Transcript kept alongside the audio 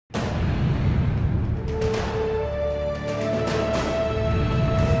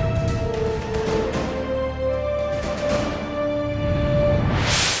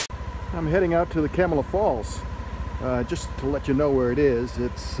heading out to the Kamala Falls. Just to let you know where it is,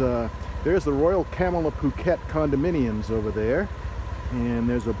 there's the Royal Kamala Phuket condominiums over there, and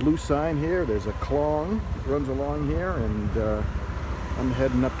there's a blue sign here. There's a clong that runs along here, and I'm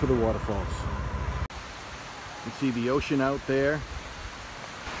heading up to the waterfalls. You can see the ocean out there.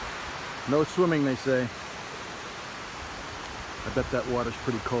 No swimming, they say. I bet that water's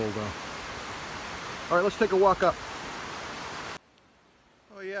pretty cold though. All right, let's take a walk up.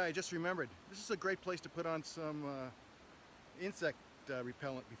 Oh yeah, I just remembered. This is a great place to put on some insect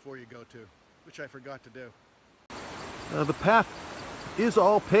repellent before you go to, which I forgot to do. The path is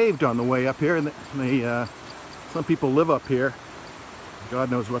all paved on the way up here, and some people live up here. God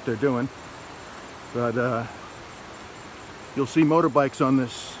knows what they're doing. But you'll see motorbikes on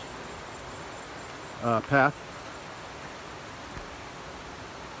this path.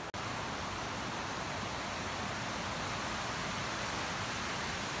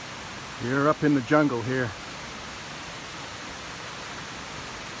 You're up in the jungle here.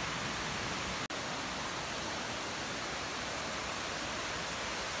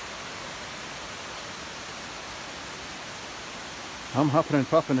 I'm huffing and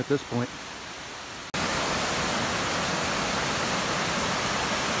puffing at this point.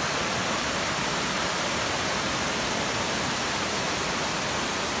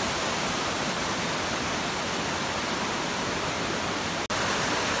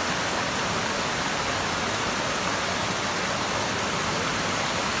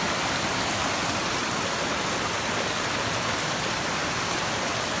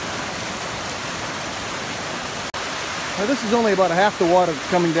 Now, this is only about half the water that's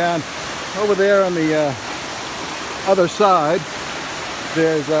coming down. Over there on the other side,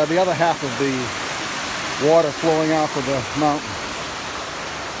 there's the other half of the water flowing off of the mountain.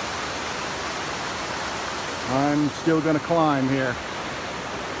 I'm still going to climb here.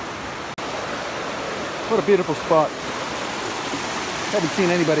 What a beautiful spot. Haven't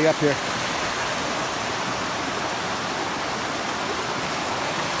seen anybody up here.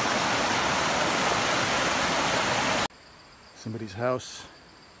 Somebody's house,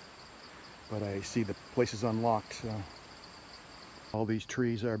 but I see the place is unlocked, so all these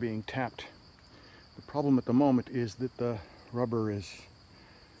trees are being tapped. The problem at the moment is that the rubber is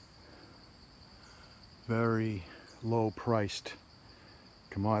very low priced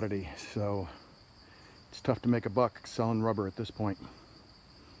commodity, so it's tough to make a buck selling rubber at this point.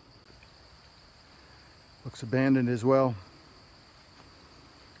 Looks abandoned as well.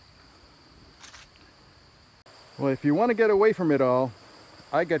 Well, if you want to get away from it all,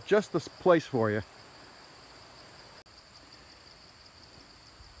 I got just this place for you.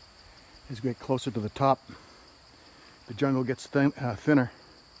 As we get closer to the top, the jungle gets thinner.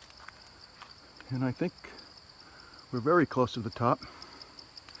 And I think we're very close to the top.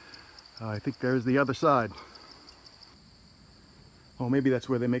 I think there's the other side. Oh, maybe that's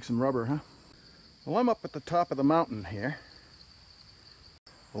where they make some rubber, huh? Well, I'm up at the top of the mountain here.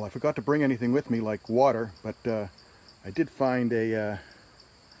 Well, I forgot to bring anything with me like water, but I did find a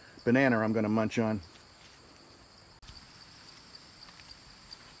banana I'm going to munch on.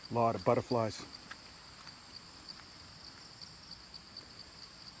 A lot of butterflies.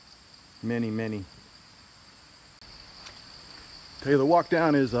 Many, many. Tell you, the walk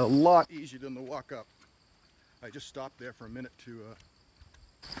down is a lot easier than the walk up. I just stopped there for a minute to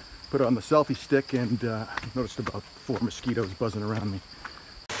put on the selfie stick, and noticed about 4 mosquitoes buzzing around me.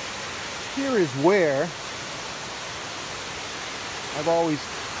 Here is where I've always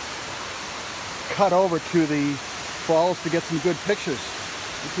cut over to the falls to get some good pictures.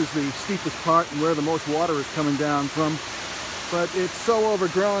 This is the steepest part and where the most water is coming down from. But it's so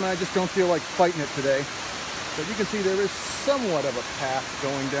overgrown, I just don't feel like fighting it today. But you can see there is somewhat of a path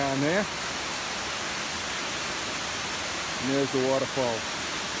going down there. And there's the waterfall.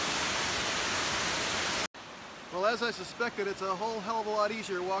 Well, as I suspected, it's a whole hell of a lot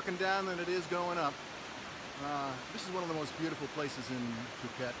easier walking down than it is going up. This is one of the most beautiful places in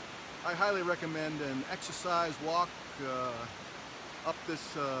Phuket. I highly recommend an exercise walk up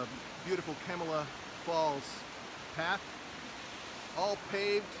this beautiful Kamala Falls path, all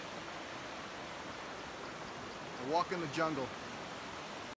paved. A walk in the jungle.